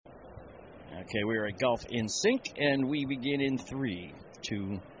Okay, we are at Golf in Sync, and we begin in 3,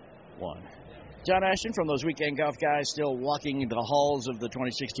 2, 1. John Ashton from those Weekend Golf Guys, still walking the halls of the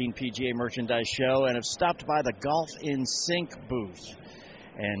 2016 PGA Merchandise Show, and have stopped by the Golf in Sync booth.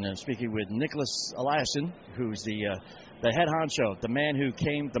 And I'm speaking with Nicholas Eliasson, who's the head honcho, the man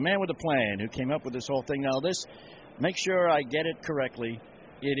with the plan, who came up with this whole thing. Now, this, make sure I get it correctly,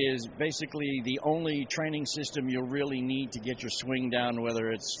 it is basically the only training system you'll really need to get your swing down, whether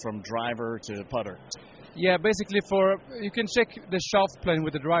it's from driver to putter. Yeah, basically you can check the shaft plane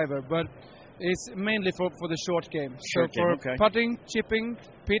with the driver, but it's mainly for the short game. Okay. Putting, chipping,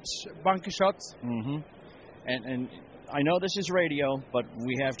 pitch, bunker shots. Mm-hmm. And I know this is radio, but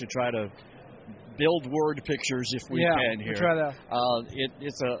we have to try to build word pictures if we can here. We'll try that.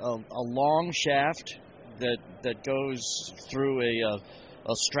 It's a long shaft that goes through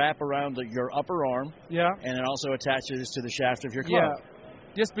a strap around your upper arm. Yeah. And it also attaches to the shaft of your club. Yeah.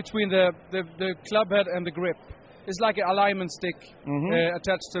 Just between the club head and the grip. It's like an alignment stick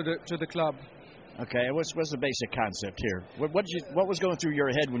attached to the club. Okay, what's the basic concept here? What was going through your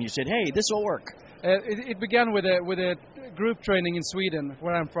head when you said, "Hey, this will work"? It began with a group training in Sweden,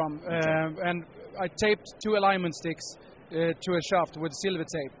 where I'm from, and I taped 2 alignment sticks to a shaft with silver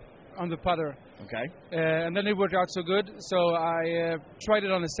tape on the putter. Okay. And then it worked out so good, so I tried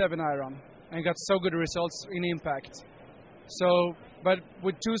it on a 7-iron and got so good results in impact. So, but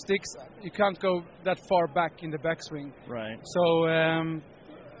with 2 sticks, you can't go that far back in the backswing. Right. So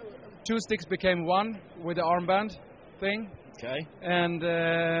 2 sticks became 1 with the armband thing. Okay. And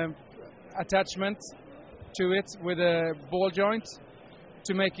attachment to it with a ball joint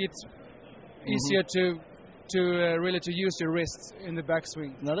to make it easier to really use your wrists in the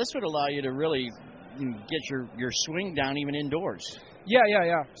backswing. Now this would allow you to really get your swing down even indoors.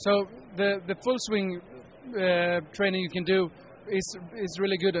 Yeah. So the full swing training you can do is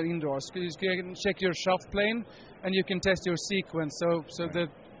really good indoors. You can check your shaft plane and you can test your sequence. So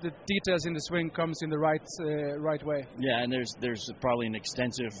the details in the swing comes in the right way. Yeah, and there's probably an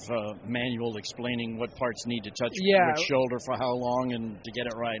extensive manual explaining what parts need to touch which shoulder for how long and to get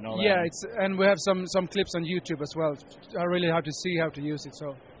it right and all that. Yeah, and we have some clips on YouTube as well. I really have to see how to use it.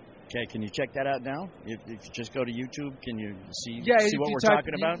 So. Okay, can you check that out now? If you just go to YouTube, can you see what we're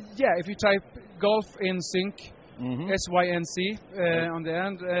talking about? Yeah, if you type Golf in Sync, SYNC on the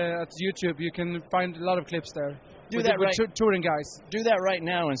end at YouTube, you can find a lot of clips there. Do that right. Touring guys. Do that right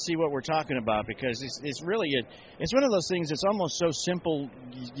now and see what we're talking about, because it's really it's one of those things that's almost so simple.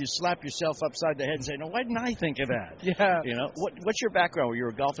 You slap yourself upside the head and say, "No, why didn't I think of that?" Yeah. You know, what's your background? Were you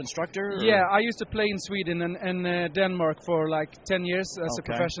a golf instructor? Or? Yeah, I used to play in Sweden and Denmark for like 10 years as a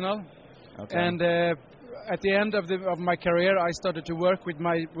professional. Okay. And at the end of my career, I started to work with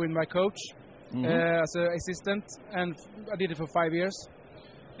my coach as an assistant, and I did it for 5 years.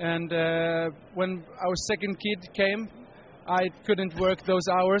 And when our second kid came, I couldn't work those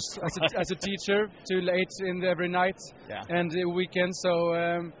hours as a teacher too late in every night and the weekend. So,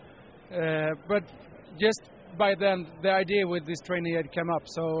 but just by then, the idea with this training had come up.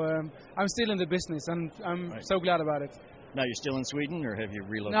 So I'm still in the business, and I'm so glad about it. Now you're still in Sweden, or have you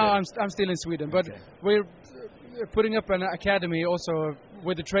relocated? No, I'm still in Sweden, but we're putting up an academy also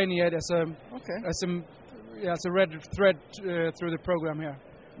with the training aid as a red thread through the program here.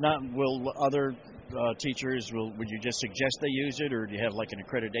 Now, will other teachers, would you just suggest they use it, or do you have like an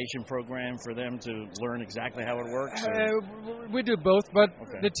accreditation program for them to learn exactly how it works? We do both, but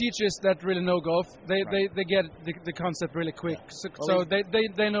the teachers that really know golf, they get the concept really quick. Yeah. So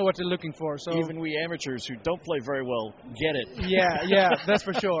they know what they're looking for. So even we amateurs who don't play very well get it. Yeah, that's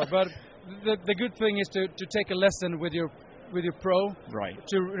for sure. But the good thing is to take a lesson with your pro, right?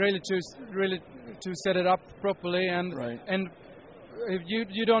 To really to set it up properly, and if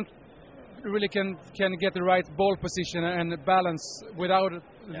you don't really can get the right ball position and balance without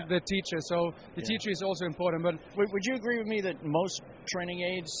the teacher. So the teacher is also important. But would you agree with me that most training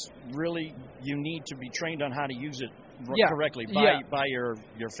aids really you need to be trained on how to use it correctly by your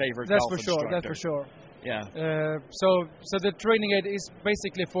favorite golf instructor? That's for sure. Yeah. So the training aid is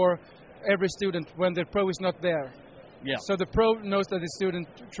basically for every student when the pro is not there. Yeah. So the pro knows that the student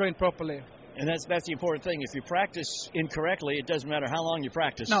trained properly. And that's the important thing. If you practice incorrectly, it doesn't matter how long you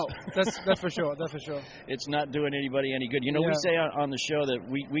practice. No, that's for sure. That's for sure. It's not doing anybody any good. You know, we say on the show that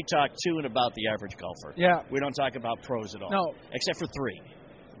we talk to and about the average golfer. Yeah. We don't talk about pros at all. No. Except for 3.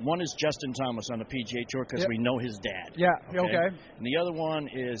 One is Justin Thomas on the PGA Tour because we know his dad. Yeah. Okay. And the other one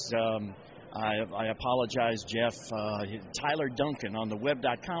is I apologize, Jeff. Tyler Duncan on the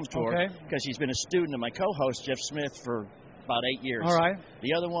Web.com tour because he's been a student of my co-host Jeff Smith for about 8 years. All right.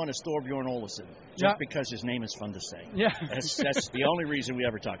 The other one is Thorbjorn Olesen. just because his name is fun to say. Yeah. That's the only reason we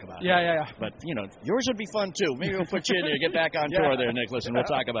ever talk about it. Yeah. But, yours would be fun, too. Maybe we'll put you in there, get back on tour there, Nicholas, and we'll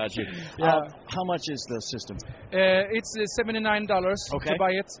talk about you. Yeah. How much is the system? It's $79 to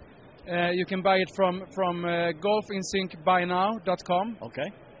buy it. You can buy it from golfinsyncbuynow.com.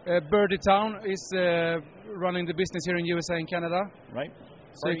 Okay. Birdie Town is running the business here in USA and Canada. Right.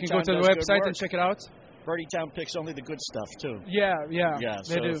 So you can go to the website and check it out. Birdie Town picks only the good stuff, too. Yeah,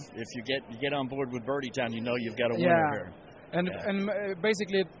 so they do. If you get on board with Birdie Town, you've got a winner here. And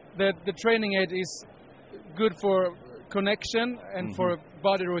basically, the training aid is good for connection and for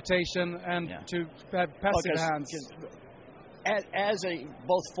body rotation and to have passive hands. As a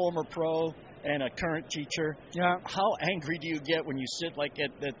both former pro and a current teacher, how angry do you get when you sit like at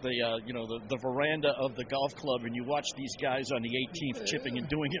the the veranda of the golf club and you watch these guys on the 18th chipping and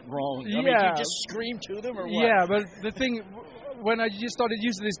doing it wrong? I mean, do you just scream to them or what? Yeah, but the thing, when I just started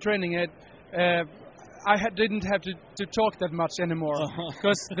using this training aid, I didn't have to talk that much anymore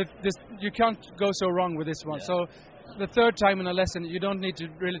because you can't go so wrong with this one. Yeah. So the third time in a lesson, you don't need to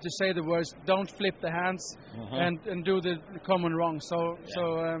really to say the words. Don't flip the hands and do the common wrong. So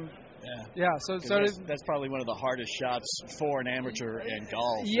that's probably one of the hardest shots for an amateur in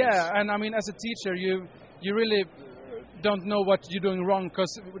golf. Yeah, and I mean, as a teacher, you really don't know what you're doing wrong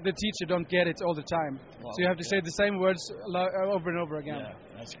because the teacher don't get it all the time. Well, so you have to say the same words over and over again. Yeah,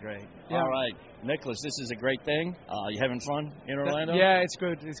 that's great. Yeah. All right, Nicholas, this is a great thing. You having fun in Orlando? Yeah, it's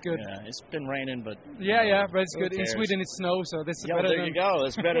good. It's good. Yeah, it's been raining, but but it's good. In Sweden, it's snow, so this is better. There you go.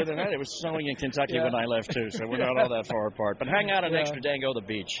 It's better than that. It was snowing in Kentucky when I left too, so we're not all that far apart. But hang out on Extra Dango, the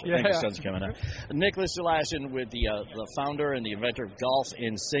beach. I think the sun's coming up. Nicholas Selassin with the founder and the inventor of Golf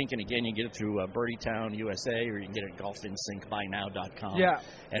in Sync, and again, you can get it through Birdie Town USA, or you can get it at golfinsyncbuynow.com. Yeah.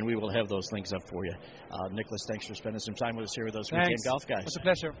 And we will have those links up for you. Nicholas, thanks for spending some time with us here with those Weekend Golf Guys. It's a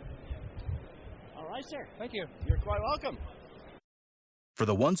pleasure. All right, sir. Thank you. You're quite welcome. For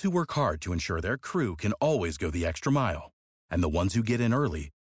the ones who work hard to ensure their crew can always go the extra mile, and the ones who get in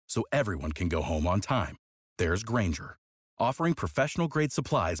early so everyone can go home on time, there's Grainger, offering professional-grade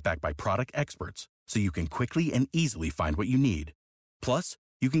supplies backed by product experts so you can quickly and easily find what you need. Plus,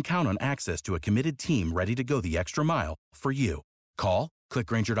 you can count on access to a committed team ready to go the extra mile for you. Call, click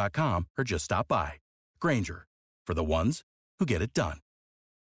Grainger.com, or just stop by. Grainger, for the ones who get it done.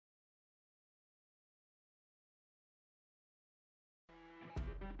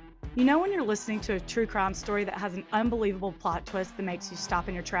 You know when you're listening to a true crime story that has an unbelievable plot twist that makes you stop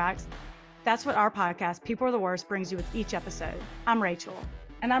in your tracks? That's what our podcast, People Are the Worst, brings you with each episode. I'm Rachel.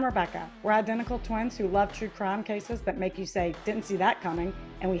 And I'm Rebecca. We're identical twins who love true crime cases that make you say, didn't see that coming,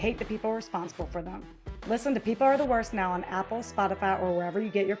 and we hate the people responsible for them. Listen to People Are the Worst now on Apple, Spotify, or wherever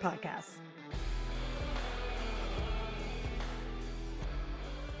you get your podcasts.